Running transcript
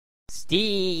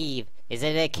Steve, is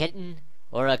it a kitten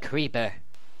or a creeper?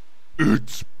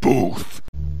 It's both.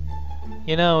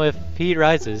 You know, if heat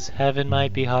rises, heaven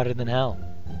might be hotter than hell.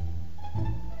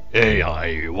 Hey,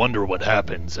 I wonder what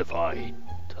happens if I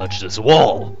touch this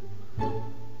wall.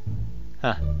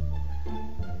 Huh.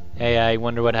 Hey, I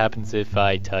wonder what happens if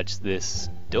I touch this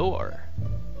door.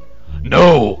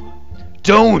 No!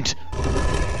 Don't!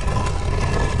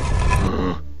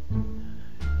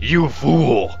 You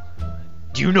fool!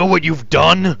 Do you know what you've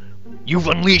done? You've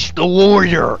unleashed the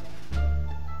warrior!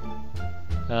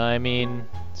 I mean,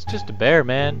 it's just a bear,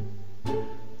 man.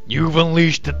 You've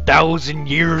unleashed 1,000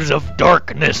 years of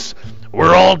darkness!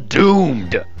 We're all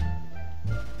doomed!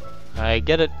 I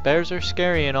get it, bears are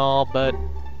scary and all, but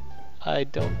I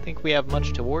don't think we have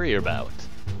much to worry about.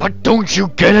 But don't you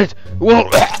get it? Well...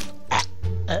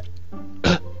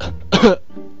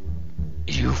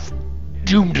 You've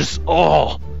doomed us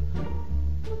all!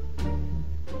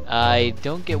 I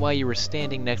don't get why you were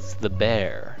standing next to the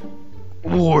bear.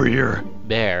 Warrior.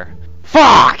 Bear.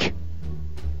 Fuck!